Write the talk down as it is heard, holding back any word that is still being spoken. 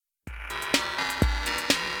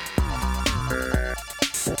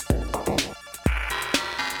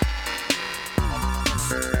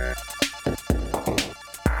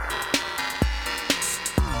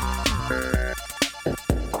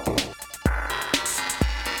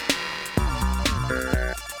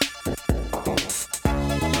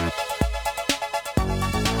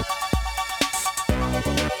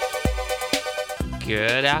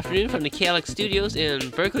Good afternoon from the KLX studios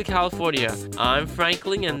in Berkeley, California. I'm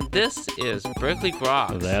Franklin, and this is Berkeley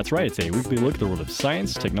Grok. That's right. It's a weekly look at the world of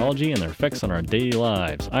science, technology, and their effects on our daily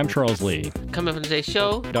lives. I'm Charles Lee. Coming up on today's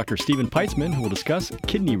show, Dr. Stephen Peitzman, who will discuss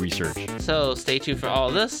kidney research. So stay tuned for all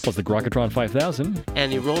of this. Plus the Grokatron 5000.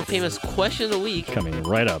 And the world-famous question of the week. Coming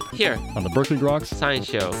right up. Here. On the Berkeley Groks Science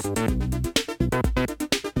Show.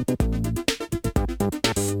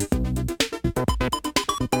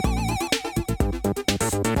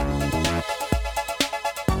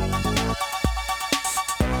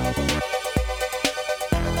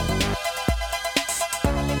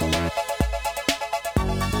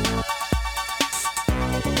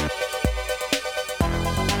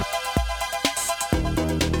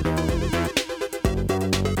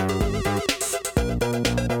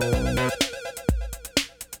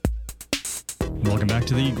 Welcome back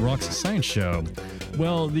to the Groks Science Show.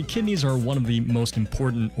 Well, the kidneys are one of the most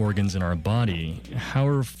important organs in our body.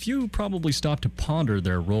 However, few probably stop to ponder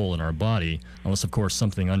their role in our body, unless, of course,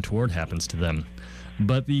 something untoward happens to them.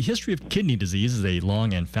 But the history of kidney disease is a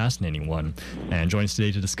long and fascinating one. And joining us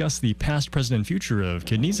today to discuss the past, present, and future of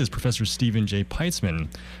kidneys is Professor Stephen J. Peitzman.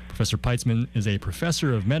 Professor Peitzman is a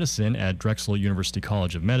professor of medicine at Drexel University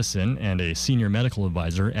College of Medicine and a senior medical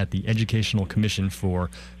advisor at the Educational Commission for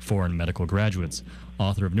Foreign Medical Graduates.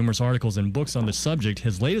 Author of numerous articles and books on the subject,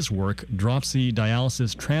 his latest work, Dropsy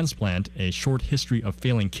Dialysis Transplant, A Short History of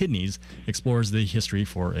Failing Kidneys, explores the history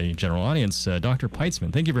for a general audience. Dr.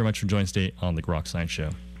 Peitzman, thank you very much for joining us today on the Grok Science Show.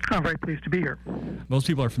 I'm very pleased to be here. Most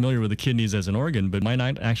people are familiar with the kidneys as an organ, but might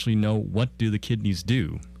not actually know what do the kidneys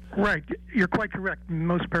do. Right. You're quite correct.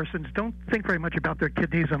 Most persons don't think very much about their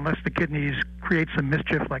kidneys unless the kidneys create some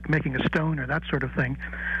mischief, like making a stone or that sort of thing.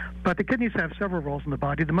 But the kidneys have several roles in the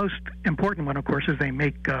body. The most important one, of course, is they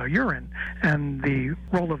make urine. And the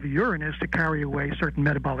role of the urine is to carry away certain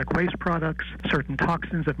metabolic waste products, certain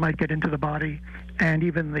toxins that might get into the body, and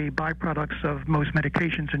even the byproducts of most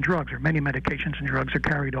medications and drugs, or many medications and drugs, are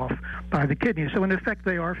carried off by the kidneys. So in effect,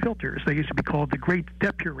 they are filters. They used to be called the great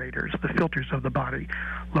depurators, the filters of the body.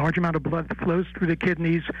 Large amount of blood flows through the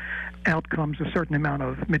kidneys. Out comes a certain amount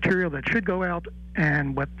of material that should go out,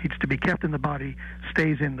 and what needs to be kept in the body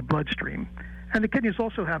stays in the bloodstream. And the kidneys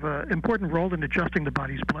also have an important role in adjusting the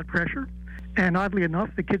body's blood pressure. And oddly enough,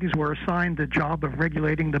 the kidneys were assigned the job of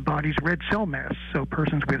regulating the body's red cell mass. So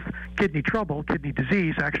persons with kidney trouble, kidney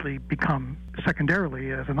disease, actually become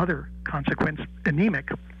secondarily, as another consequence, anemic.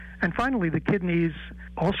 And finally, the kidneys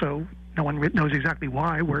also, no one knows exactly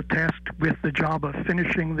why, were tasked with the job of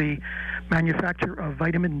finishing the manufacture of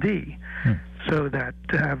vitamin D. So that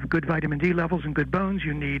to have good vitamin D levels and good bones,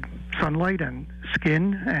 you need sunlight and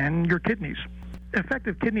skin and your kidneys.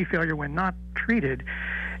 Effective kidney failure, when not treated,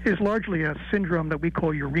 is largely a syndrome that we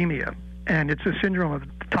call uremia. And it's a syndrome of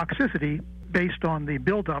toxicity based on the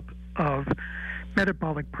buildup of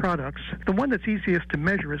metabolic products. The one that's easiest to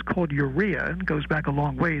measure is called urea. It goes back a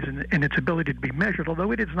long ways in its ability to be measured,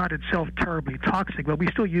 although it is not itself terribly toxic, but we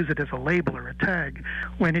still use it as a label or a tag.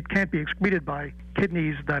 When it can't be excreted by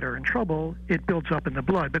kidneys that are in trouble, it builds up in the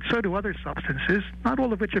blood. But so do other substances, not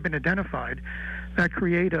all of which have been identified, that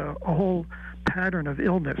create a whole pattern of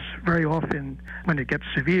illness. Very often, when it gets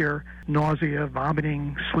severe, nausea,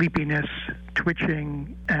 vomiting, sleepiness,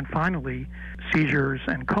 twitching, and finally, seizures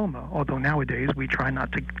and coma, although nowadays we try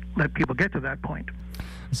not to let people get to that point.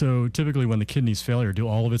 So typically when the kidneys fail, do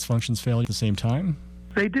all of its functions fail at the same time?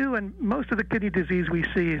 They do, and most of the kidney disease we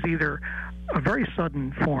see is either a very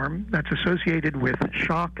sudden form that's associated with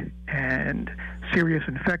shock and serious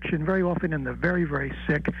infection, very often in the very, very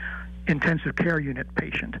sick intensive care unit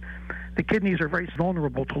patient. The kidneys are very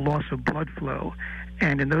vulnerable to loss of blood flow,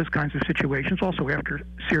 and in those kinds of situations, also after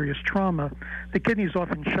serious trauma, the kidneys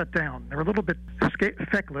often shut down. They're a little bit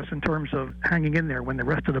feckless in terms of hanging in there when the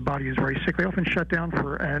rest of the body is very sick. They often shut down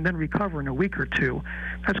and then recover in a week or two.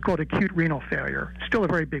 That's called acute renal failure. Still a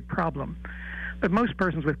very big problem. But most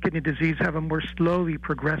persons with kidney disease have a more slowly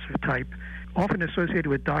progressive type, often associated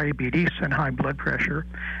with diabetes and high blood pressure.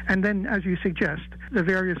 And then, as you suggest, the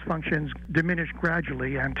various functions diminish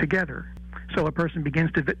gradually and together. So a person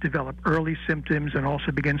begins to develop early symptoms and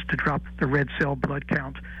also begins to drop the red cell blood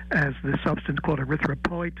count as the substance called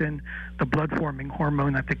erythropoietin, the blood-forming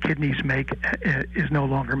hormone that the kidneys make, is no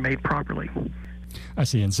longer made properly. I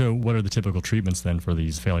see. And so what are the typical treatments then for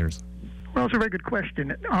these failures? Well, it's a very good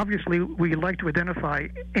question. Obviously, we like to identify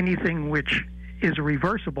anything which is a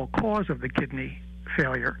reversible cause of the kidney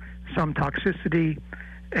failure. Some toxicity,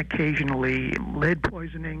 occasionally lead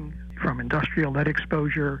poisoning from industrial lead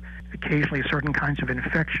exposure, occasionally certain kinds of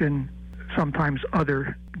infection, sometimes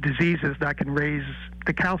other diseases that can raise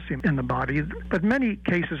the calcium in the body. But many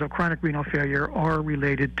cases of chronic renal failure are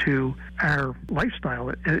related to our lifestyle,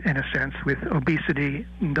 in a sense, with obesity,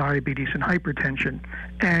 diabetes, and hypertension.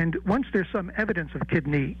 And once there's some evidence of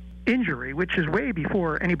kidney injury, which is way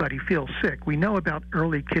before anybody feels sick, we know about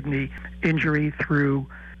early kidney injury through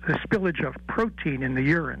the spillage of protein in the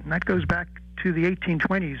urine. And that goes back to the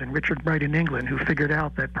 1820s and Richard Bright in England, who figured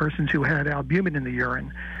out that persons who had albumin in the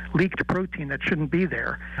urine, leaked protein that shouldn't be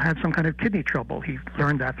there, had some kind of kidney trouble. He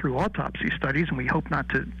learned that through autopsy studies, and we hope not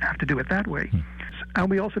to have to do it that way. And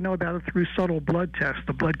we also know about it through subtle blood tests.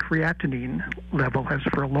 The blood creatinine level has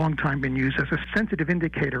for a long time been used as a sensitive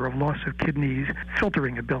indicator of loss of kidney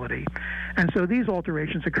filtering ability. And so these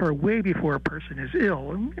alterations occur way before a person is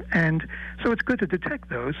ill. And so it's good to detect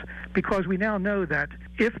those, because we now know that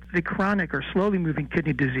if the chronic or slowly moving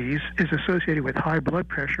kidney disease is associated with high blood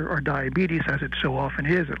pressure or diabetes, as it so often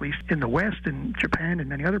is, at least in the West and Japan and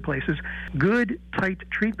many other places, good, tight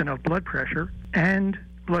treatment of blood pressure and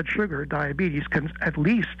blood sugar, diabetes, can at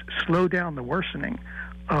least slow down the worsening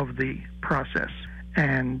of the process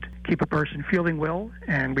and keep a person feeling well,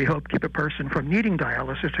 and we hope keep a person from needing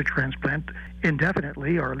dialysis or transplant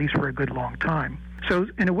indefinitely, or at least for a good long time. So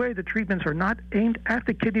in a way, the treatments are not aimed at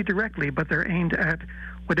the kidney directly, but they're aimed at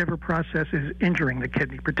whatever process is injuring the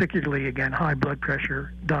kidney, particularly, again, high blood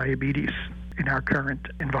pressure, diabetes in our current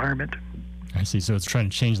environment. I see. So it's trying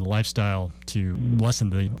to change the lifestyle to lessen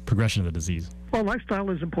the progression of the disease. Well, lifestyle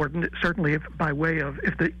is important, certainly if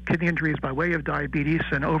the kidney injury is by way of diabetes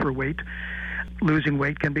and overweight. Losing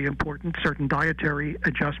weight can be important. Certain dietary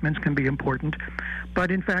adjustments can be important. But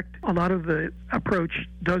in fact, a lot of the approach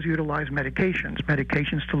does utilize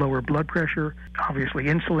medications to lower blood pressure, obviously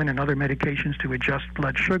insulin and other medications to adjust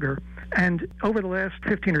blood sugar. And over the last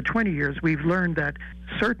 15 or 20 years, we've learned that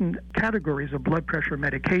certain categories of blood pressure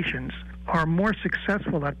medications are more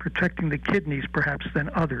successful at protecting the kidneys perhaps than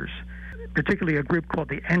others, particularly a group called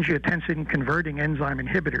the angiotensin-converting enzyme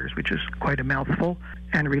inhibitors, which is quite a mouthful,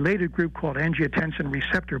 and a related group called angiotensin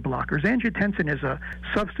receptor blockers. Angiotensin is a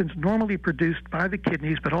substance normally produced by the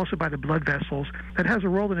kidneys, but also by the blood vessels, that has a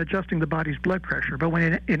role in adjusting the body's blood pressure. But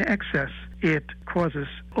when in excess, it causes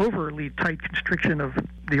overly tight constriction of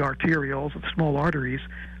the arterioles, of the small arteries,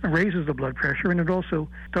 raises the blood pressure, and it also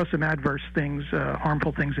does some adverse things,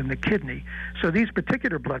 harmful things in the kidney. So these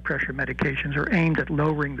particular blood pressure medications are aimed at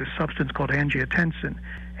lowering this substance called angiotensin,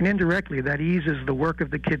 and indirectly that eases the work of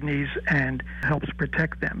the kidneys and helps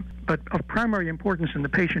protect them. But of primary importance in the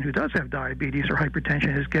patient who does have diabetes or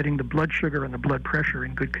hypertension is getting the blood sugar and the blood pressure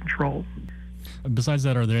in good control. Besides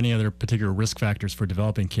that, are there any other particular risk factors for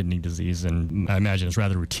developing kidney disease? And I imagine it's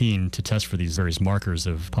rather routine to test for these various markers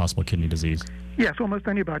of possible kidney disease. Yes, almost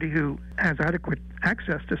anybody who has adequate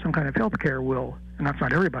access to some kind of health care will, and that's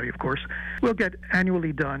not everybody, of course, will get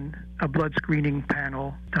annually done a blood screening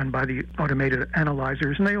panel done by the automated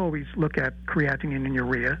analyzers, and they always look at creatinine and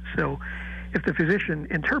urea. So if the physician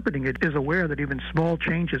interpreting it is aware that even small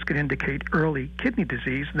changes can indicate early kidney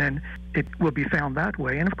disease, then it will be found that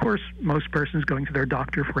way. And of course, most persons going to their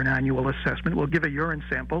doctor for an annual assessment will give a urine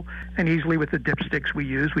sample, and easily with the dipsticks we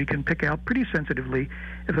use, we can pick out pretty sensitively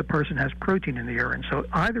if a person has protein in the urine. So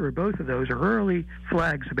either or both of those are early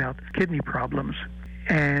flags about kidney problems.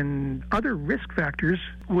 And other risk factors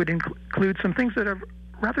would include some things that are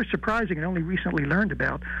rather surprising and only recently learned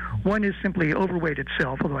about. One is simply overweight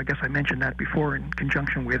itself, although I guess I mentioned that before in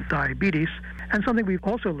conjunction with diabetes. And something we've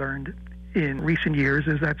also learned in recent years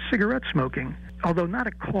is that cigarette smoking, although not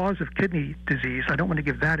a cause of kidney disease, I don't want to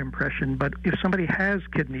give that impression, but if somebody has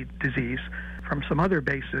kidney disease from some other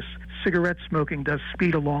basis, cigarette smoking does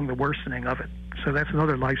speed along the worsening of it. So that's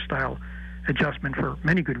another lifestyle adjustment for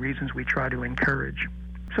many good reasons we try to encourage.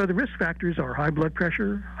 So the risk factors are high blood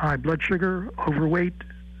pressure, high blood sugar, overweight,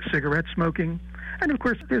 cigarette smoking, and of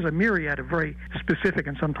course there's a myriad of very specific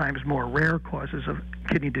and sometimes more rare causes of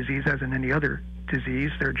kidney disease, as in any other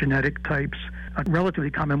disease. There are genetic types. A relatively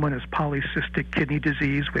common one is polycystic kidney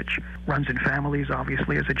disease, which runs in families,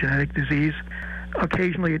 obviously, as a genetic disease.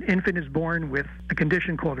 Occasionally, an infant is born with a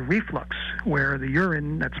condition called reflux, where the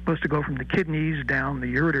urine that's supposed to go from the kidneys down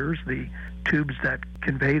the ureters, the tubes that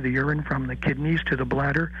convey the urine from the kidneys to the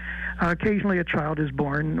bladder. Occasionally, a child is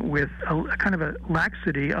born with a kind of a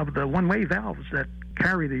laxity of the one-way valves that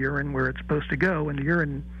carry the urine where it's supposed to go, and the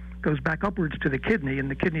urine goes back upwards to the kidney, and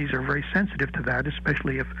the kidneys are very sensitive to that,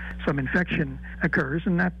 especially if some infection occurs,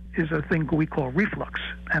 and that is a thing we call reflux.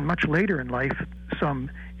 And much later in life, some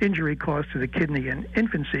injury caused to the kidney in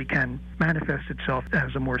infancy can manifest itself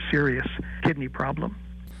as a more serious kidney problem.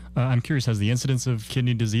 I'm curious, has the incidence of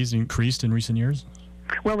kidney disease increased in recent years?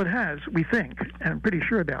 Well, it has, we think, and I'm pretty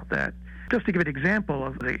sure about that. Just to give an example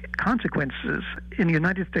of the consequences, in the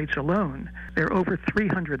United States alone, there are over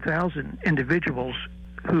 300,000 individuals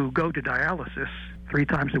who go to dialysis 3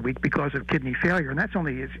 times a week because of kidney failure. And that's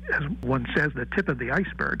only, as one says, the tip of the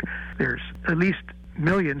iceberg. There's at least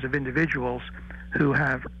millions of individuals who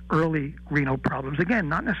have early renal problems. Again,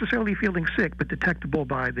 not necessarily feeling sick, but detectable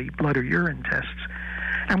by the blood or urine tests.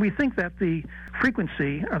 And we think that the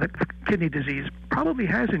frequency of the kidney disease probably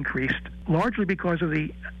has increased, largely because of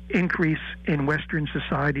the increase in Western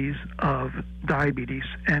societies of diabetes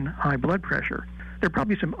and high blood pressure. There are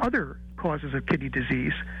probably some other causes of kidney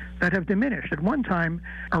disease that have diminished. At one time,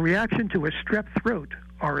 a reaction to a strep throat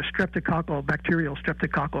or a bacterial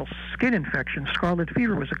streptococcal skin infection, scarlet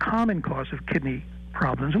fever, was a common cause of kidney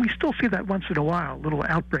problems. And we still see that once in a while, little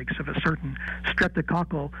outbreaks of a certain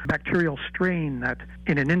streptococcal bacterial strain that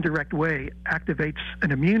in an indirect way activates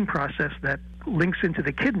an immune process that links into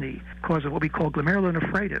the kidney, cause of what we call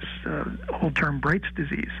glomerulonephritis, old term Bright's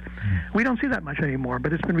disease. We don't see that much anymore,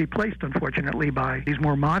 but it's been replaced, unfortunately, by these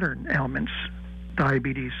more modern ailments,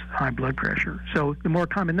 diabetes, high blood pressure. So the more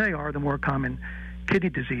common they are, the more common kidney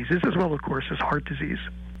diseases, as well, of course, as heart disease.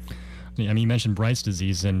 I mean, you mentioned Bright's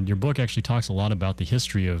disease, and your book actually talks a lot about the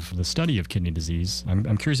history of the study of kidney disease.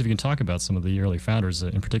 I'm curious if you can talk about some of the early founders,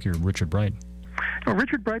 in particular Richard Bright. Well,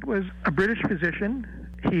 Richard Bright was a British physician.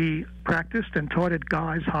 He practiced and taught at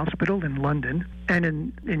Guy's Hospital in London. And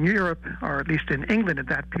in Europe, or at least in England at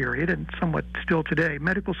that period, and somewhat still today,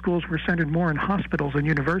 medical schools were centered more in hospitals than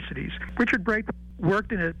universities. Richard Bright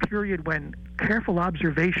worked in a period when careful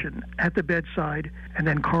observation at the bedside and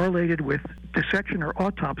then correlated with dissection or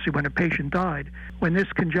autopsy when a patient died, when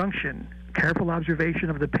this conjunction, careful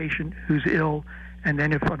observation of the patient who's ill, and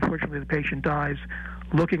then if unfortunately the patient dies,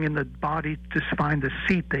 looking in the body to find the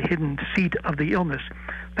seat, the hidden seat of the illness.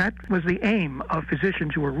 That was the aim of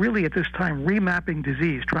physicians who were really at this time remapping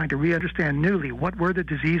disease, trying to re-understand newly what were the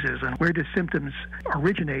diseases and where do symptoms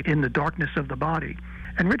originate in the darkness of the body.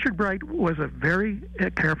 And Richard Bright was a very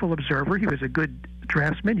careful observer. He was a good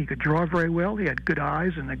draftsman. He could draw very well. He had good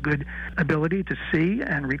eyes and a good ability to see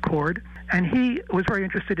and record. And he was very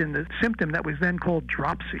interested in the symptom that was then called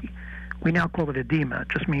dropsy. We now call it edema. It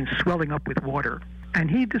just means swelling up with water. And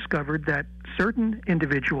he discovered that certain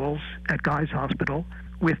individuals at Guy's Hospital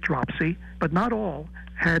with dropsy, but not all,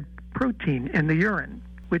 had protein in the urine,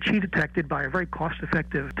 which he detected by a very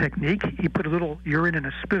cost-effective technique. He put a little urine in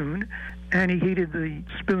a spoon, and he heated the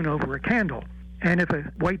spoon over a candle. And if a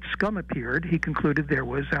white scum appeared, he concluded there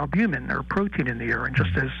was albumin, or protein, in the urine,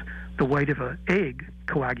 just as the white of an egg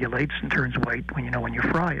coagulates and turns white when you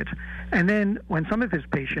fry it. And then when some of his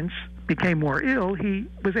patients became more ill, he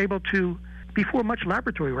was able to, before much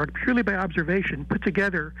laboratory work, purely by observation, put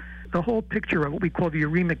together the whole picture of what we call the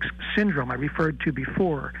uremic syndrome I referred to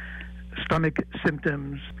before. Stomach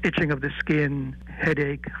symptoms, itching of the skin,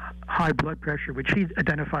 headache, high blood pressure, which he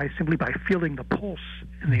identifies simply by feeling the pulse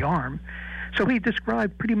in the arm. So he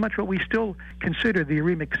described pretty much what we still consider the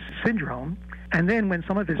uremic syndrome. And then when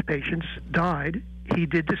some of his patients died, he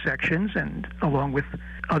did dissections, and along with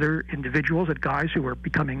other individuals at Guy's who were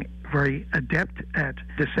becoming very adept at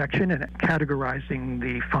dissection and categorizing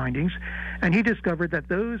the findings. And he discovered that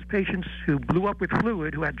those patients who blew up with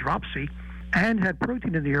fluid, who had dropsy, and had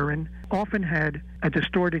protein in the urine, often had a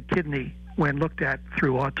distorted kidney when looked at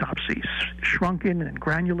through autopsies. Shrunken and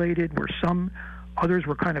granulated were some, others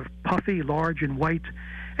were kind of puffy, large, and white.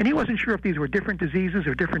 And he wasn't sure if these were different diseases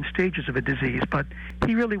or different stages of a disease, but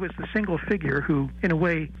he really was the single figure who, in a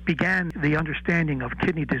way, began the understanding of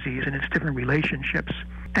kidney disease and its different relationships.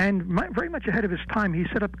 And very much ahead of his time, he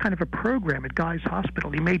set up kind of a program at Guy's Hospital.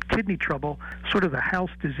 He made kidney trouble sort of a house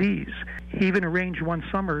disease. He even arranged one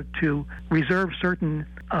summer to reserve certain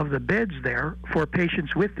of the beds there for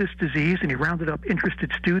patients with this disease, and he rounded up interested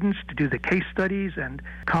students to do the case studies and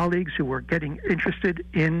colleagues who were getting interested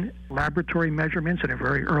in laboratory measurements in a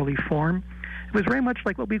very early form. It was very much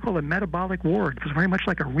like what we call a metabolic ward. It was very much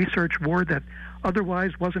like a research ward that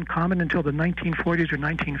otherwise wasn't common until the 1940s or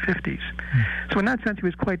 1950s. So in that sense, he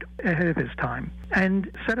was quite ahead of his time and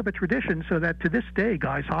set up a tradition so that to this day,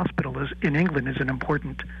 Guy's Hospital in England is an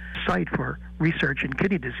important site for research in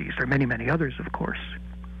kidney disease. There are many, many others, of course.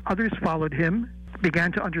 Others followed him,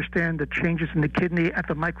 began to understand the changes in the kidney at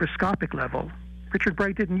the microscopic level. Richard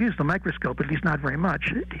Bright didn't use the microscope, at least not very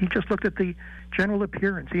much. He just looked at the general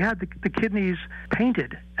appearance. He had the kidneys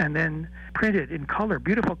painted and then printed in color,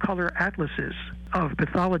 beautiful color atlases of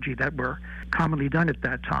pathology that were commonly done at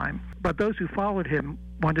that time. But those who followed him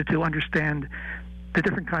wanted to understand the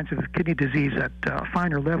different kinds of kidney disease at a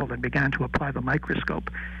finer level and began to apply the microscope.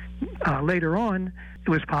 Later on, it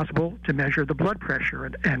was possible to measure the blood pressure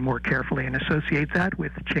and more carefully and associate that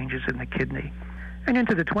with changes in the kidney. And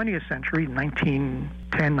into the 20th century,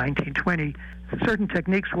 1910, 1920, certain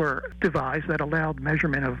techniques were devised that allowed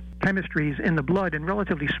measurement of chemistries in the blood in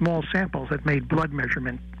relatively small samples that made blood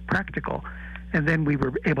measurement practical. And then we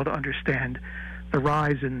were able to understand the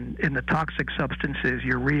rise in the toxic substances,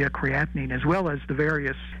 urea, creatinine, as well as the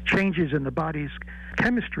various changes in the body's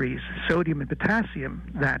chemistries, sodium and potassium,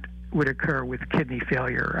 that would occur with kidney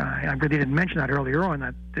failure. I really didn't mention that earlier on,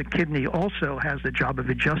 that the kidney also has the job of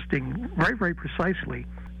adjusting very, very precisely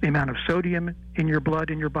the amount of sodium in your blood,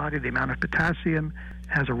 in your body, the amount of potassium,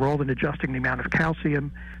 has a role in adjusting the amount of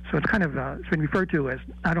calcium. So it's kind of, it's been referred to as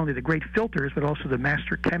not only the great filters, but also the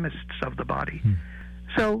master chemists of the body.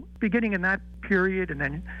 So beginning in that period and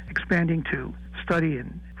then expanding to study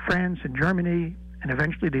in France and Germany and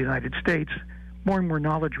eventually the United States, more and more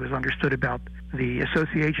knowledge was understood about the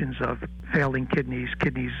associations of failing kidneys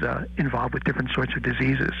involved with different sorts of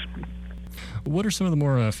diseases. What are some of the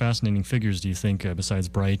more fascinating figures, do you think, besides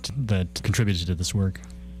Bright, that contributed to this work?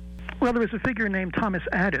 Well, there was a figure named Thomas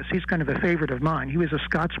Addis. He's kind of a favorite of mine. He was a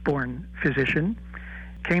Scots-born physician,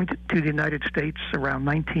 came to the United States around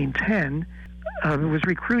 1910, was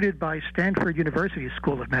recruited by Stanford University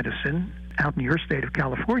School of Medicine out in your state of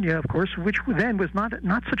California, of course, which then was not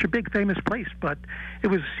such a big famous place, but it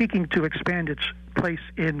was seeking to expand its place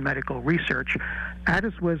in medical research.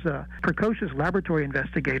 Addis was a precocious laboratory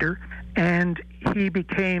investigator, and he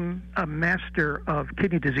became a master of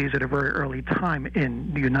kidney disease at a very early time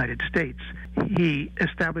in the United States. He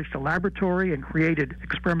established a laboratory and created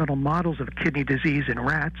experimental models of kidney disease in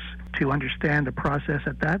rats to understand the process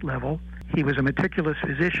at that level. He was a meticulous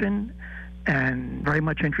physician and very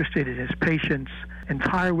much interested in his patients'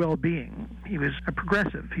 entire well-being. He was a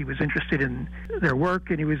progressive. He was interested in their work,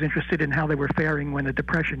 and he was interested in how they were faring when the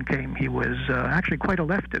Depression came. He was actually quite a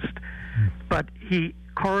leftist. But he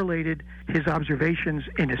correlated his observations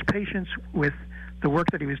in his patients with the work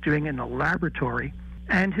that he was doing in the laboratory.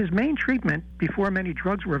 And his main treatment, before many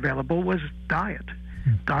drugs were available, was diet.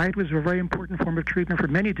 Diet was a very important form of treatment for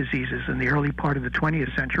many diseases in the early part of the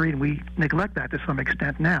 20th century, and we neglect that to some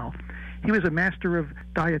extent now. He was a master of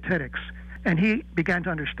dietetics, and he began to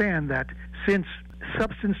understand that since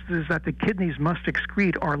substances that the kidneys must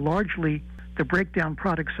excrete are largely the breakdown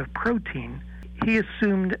products of protein, he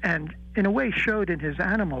assumed and in a way showed in his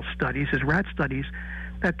animal studies, his rat studies,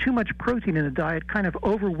 that too much protein in the diet kind of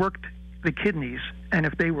overworked the kidneys, and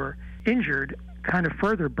if they were injured, kind of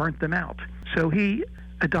further burnt them out. So he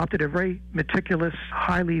adopted a very meticulous,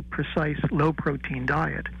 highly precise, low-protein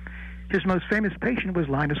diet. His most famous patient was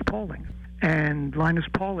Linus Pauling. And Linus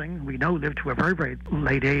Pauling, we know, lived to a very, very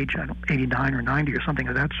late age, 89 or 90 or something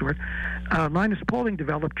of that sort. Linus Pauling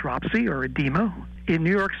developed dropsy or edema in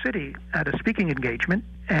New York City at a speaking engagement.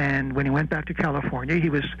 And when he went back to California, he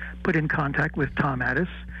was put in contact with Tom Addis.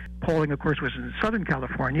 Pauling, of course, was in Southern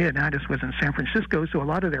California, and Addis was in San Francisco, so a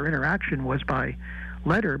lot of their interaction was by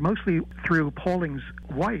letter, mostly through Pauling's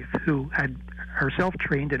wife, who had herself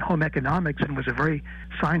trained in home economics and was a very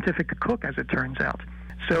scientific cook, as it turns out.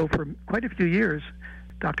 So for quite a few years,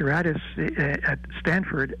 Dr. Addis at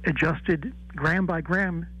Stanford adjusted gram by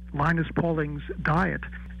gram Linus Pauling's diet.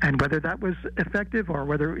 And whether that was effective or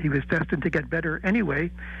whether he was destined to get better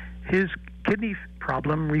anyway, his kidney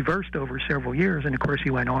problem reversed over several years. And of course, he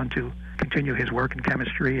went on to continue his work in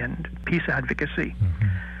chemistry and peace advocacy.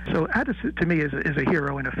 So Addis, to me, is a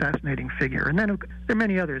hero and a fascinating figure. And then there are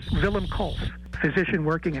many others. Willem Kolff, physician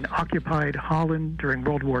working in occupied Holland during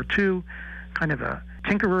World War II, kind of a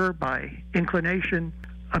tinkerer by inclination,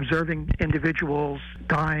 observing individuals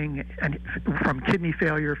dying and from kidney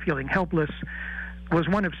failure, feeling helpless, was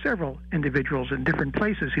one of several individuals in different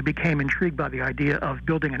places who became intrigued by the idea of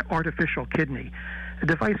building an artificial kidney, a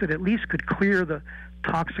device that at least could clear the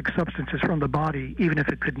toxic substances from the body, even if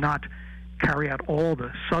it could not carry out all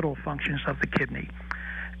the subtle functions of the kidney.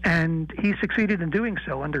 And he succeeded in doing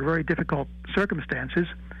so under very difficult circumstances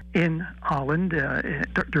in Holland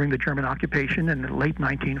during the German occupation in the late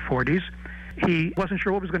 1940s. He wasn't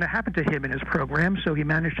sure what was going to happen to him in his program, so he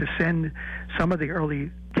managed to send some of the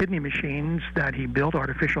early kidney machines that he built,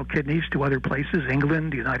 artificial kidneys, to other places,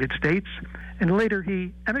 England, the United States. And later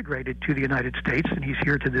he emigrated to the United States, and he's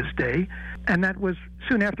here to this day. And that was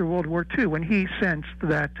soon after World War II, when he sensed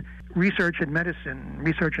that research in medicine,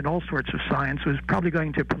 research in all sorts of science, was probably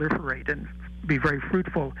going to proliferate and be very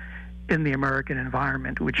fruitful in the American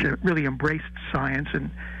environment, which really embraced science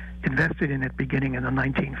and invested in it beginning in the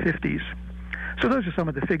 1950s. So those are some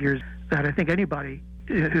of the figures that I think anybody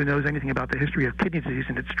who knows anything about the history of kidney disease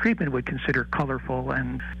and its treatment would consider colorful,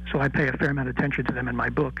 and so I pay a fair amount of attention to them in my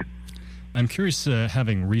book. I'm curious,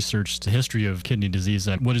 having researched the history of kidney disease,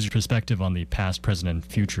 what is your perspective on the past, present, and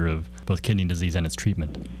future of both kidney disease and its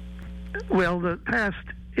treatment? Well, the past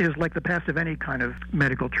is like the past of any kind of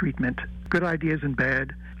medical treatment. Good ideas and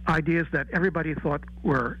bad. Ideas that everybody thought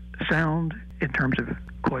were sound in terms of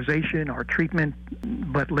causation or treatment,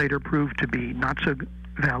 but later proved to be not so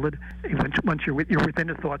valid. Once you're within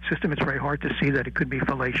the thought system, it's very hard to see that it could be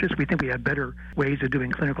fallacious. We think we have better ways of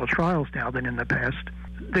doing clinical trials now than in the past.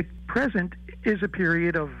 The present is a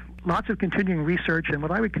period of lots of continuing research and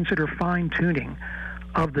what I would consider fine-tuning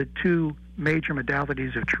of the two major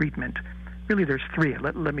modalities of treatment. Really, there's three.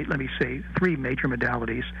 Let me say three major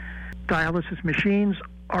modalities. Dialysis machines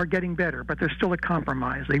are getting better, but they're still a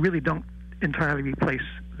compromise. They really don't entirely replace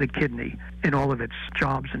the kidney in all of its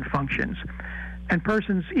jobs and functions. And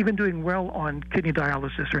persons even doing well on kidney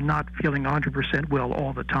dialysis are not feeling 100% well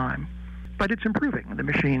all the time. But it's improving. The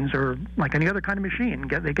machines are like any other kind of machine.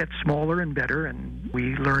 They get smaller and better, and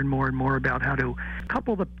we learn more and more about how to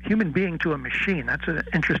couple the human being to a machine. That's an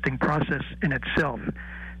interesting process in itself,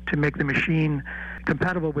 to make the machine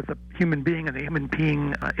compatible with the human being and the human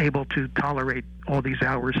being able to tolerate all these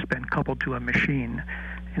hours spent coupled to a machine.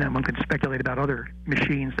 One can speculate about other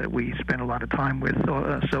machines that we spend a lot of time with,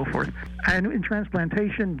 so forth. And in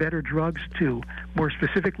transplantation, better drugs to more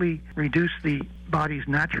specifically reduce the body's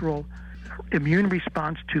natural immune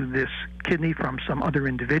response to this kidney from some other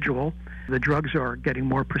individual. The drugs are getting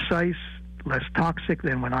more precise, less toxic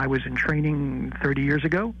than when I was in training 30 years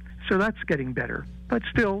ago. So that's getting better, but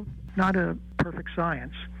still not a perfect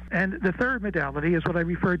science. And the third modality is what I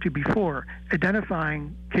referred to before,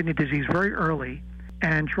 identifying kidney disease very early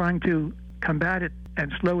and trying to combat it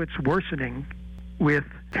and slow its worsening with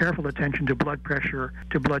careful attention to blood pressure,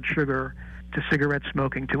 to blood sugar, to cigarette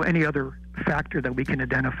smoking, to any other factor that we can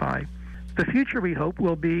identify. The future, we hope,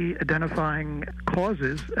 will be identifying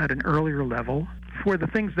causes at an earlier level for the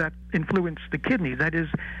things that influence the kidney. That is,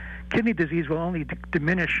 kidney disease will only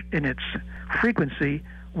diminish in its frequency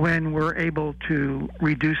when we're able to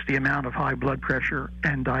reduce the amount of high blood pressure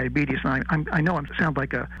and diabetes. And I know I sound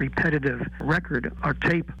like a repetitive record or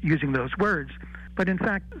tape using those words, but in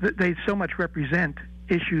fact, they so much represent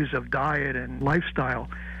issues of diet and lifestyle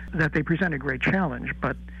that they present a great challenge.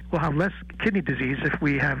 But we'll have less kidney disease if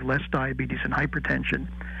we have less diabetes and hypertension.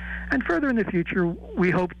 And further in the future, we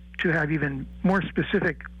hope to have even more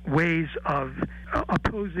specific ways of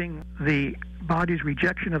opposing the body's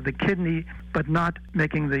rejection of the kidney, but not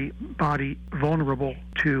making the body vulnerable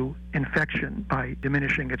to infection by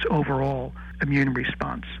diminishing its overall immune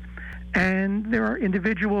response. And there are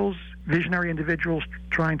individuals, visionary individuals,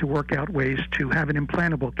 trying to work out ways to have an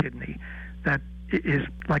implantable kidney that is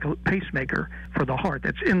like a pacemaker for the heart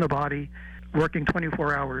that's in the body, working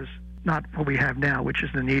 24 hours, not what we have now, which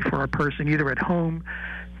is the need for a person either at home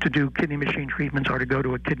to do kidney machine treatments or to go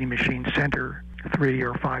to a kidney machine center 3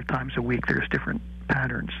 or 5 times a week. There's different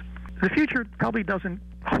patterns. The future probably doesn't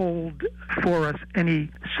hold for us any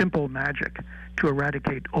simple magic to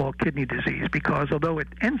eradicate all kidney disease, because although it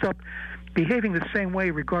ends up behaving the same way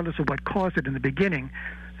regardless of what caused it in the beginning,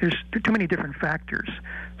 there's too many different factors.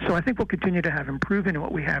 So I think we'll continue to have improvement in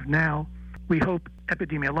what we have now. We hope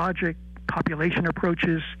epidemiologic population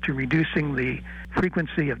approaches to reducing the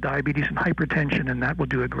frequency of diabetes and hypertension, and that will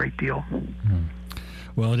do a great deal.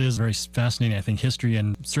 Well, it is very fascinating, I think, history,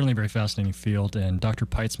 and certainly a very fascinating field. And Dr.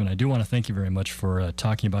 Peitzman, I do want to thank you very much for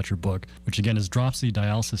talking about your book, which again is Dropsy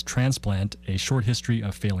Dialysis Transplant, A Short History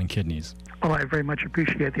of Failing Kidneys. Well, I very much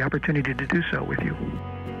appreciate the opportunity to do so with you.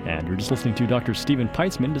 And we're just listening to Dr. Stephen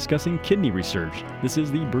Peitzman discussing kidney research. This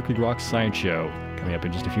is the Berkeley Groks Science Show. Coming up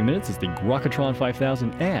in just a few minutes is the Grokatron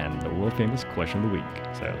 5000 and the world-famous Question of the Week.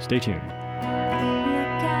 So stay tuned. Look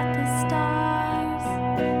at the stars,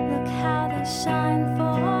 look how they shine for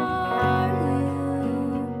you,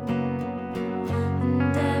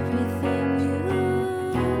 and everything you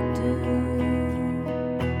do.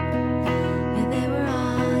 Yeah, they were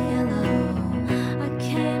all yellow. I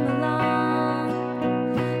came along,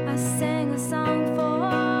 I sang a song for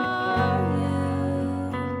you,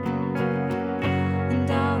 and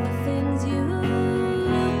all the things you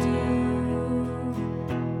do,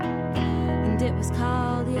 and it was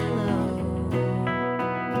called yellow.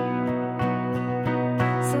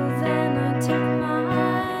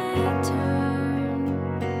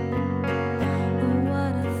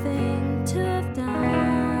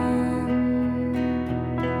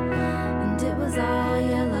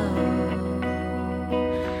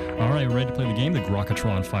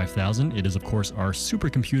 Grokatron 5000. It is, of course, our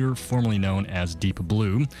supercomputer formerly known as Deep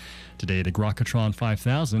Blue. Today, the Grokatron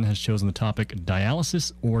 5000 has chosen the topic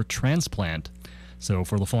dialysis or transplant. So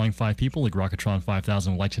for the following 5 people, the Grokatron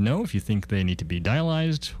 5000 would like to know if you think they need to be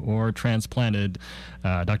dialyzed or transplanted.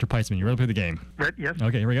 Dr. Peitzman, you ready to play the game? Right, yes.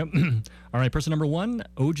 Okay, here we go. All right, person number 1,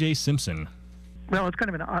 O.J. Simpson. Well, it's kind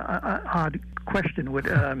of an odd question,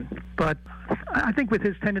 but I think with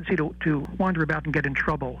his tendency to wander about and get in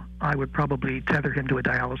trouble, I would probably tether him to a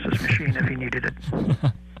dialysis machine if he needed it.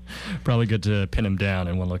 Probably good to pin him down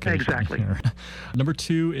in one location. Exactly. Number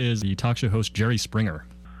 2 is the talk show host Jerry Springer.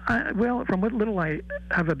 Well, from what little I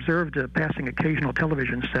have observed passing occasional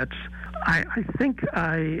television sets, I think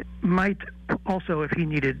I might also, if he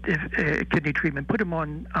needed kidney treatment, put him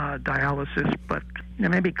on dialysis, but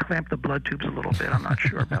maybe clamp the blood tubes a little bit. I'm not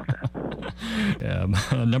sure about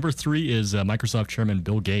that. Number 3 is Microsoft Chairman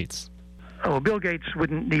Bill Gates. Oh, Bill Gates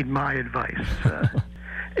wouldn't need my advice.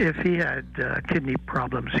 If he had kidney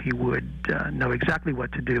problems, he would know exactly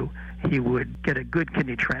what to do. He would get a good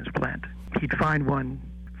kidney transplant. He'd find one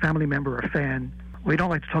family member or fan. We don't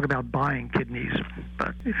like to talk about buying kidneys,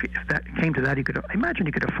 but if that came to that, I imagine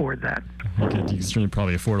he could afford that. You could certainly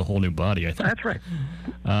probably afford a whole new body, I think. That's right.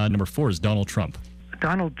 Number 4 is Donald Trump.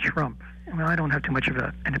 Donald Trump. Well, I don't have too much of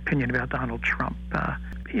an opinion about Donald Trump.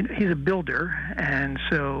 He's a builder, and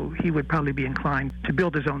so he would probably be inclined to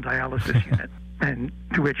build his own dialysis unit, and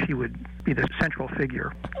to which he would be the central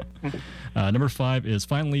figure. Number 5 is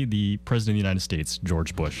finally the President of the United States,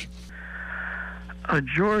 George Bush.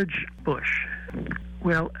 George Bush.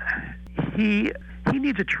 Well, he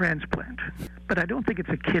needs a transplant, but I don't think it's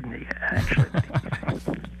a kidney, actually.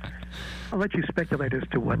 I'll let you speculate as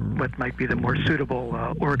to what might be the more suitable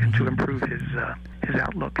organ to improve his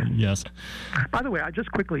outlook. Yes. By the way, just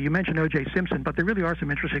quickly, you mentioned O.J. Simpson, but there really are some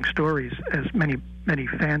interesting stories, as many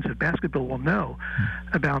fans of basketball will know,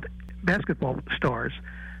 about basketball stars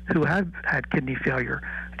who have had kidney failure.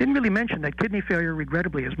 I didn't really mention that kidney failure,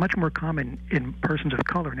 regrettably, is much more common in persons of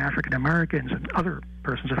color, in African Americans and other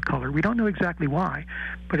persons of color. We don't know exactly why,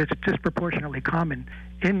 but it's disproportionately common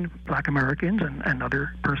in Black Americans and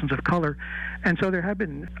other persons of color. And so there have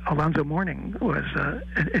been, Alonzo Mourning was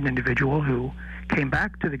an individual who came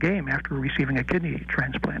back to the game after receiving a kidney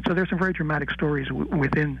transplant. So there's some very dramatic stories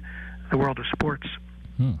within the world of sports.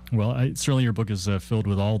 Well, certainly your book is filled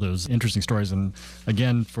with all those interesting stories. And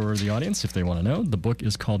again, for the audience, if they want to know, the book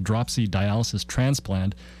is called Dropsy Dialysis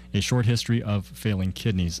Transplant, A Short History of Failing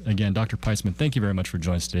Kidneys. Again, Dr. Peitzman, thank you very much for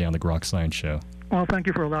joining us today on the Grok Science Show. Well, thank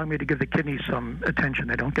you for allowing me to give the kidneys some attention.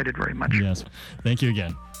 They don't get it very much. Yes. Thank you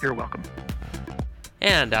again. You're welcome.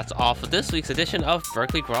 And that's all for this week's edition of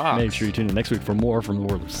Berkeley Groks. Make sure you tune in next week for more from the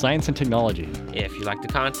world of science and technology. If you'd like to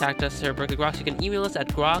contact us here at Berkeley Groks, you can email us at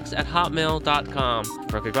groks@hotmail.com. For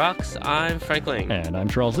Berkeley Groks, I'm Frank Ling. And I'm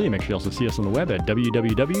Charles Lee. Make sure you also see us on the web at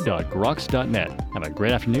www.groks.net. Have a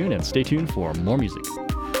great afternoon and stay tuned for more music.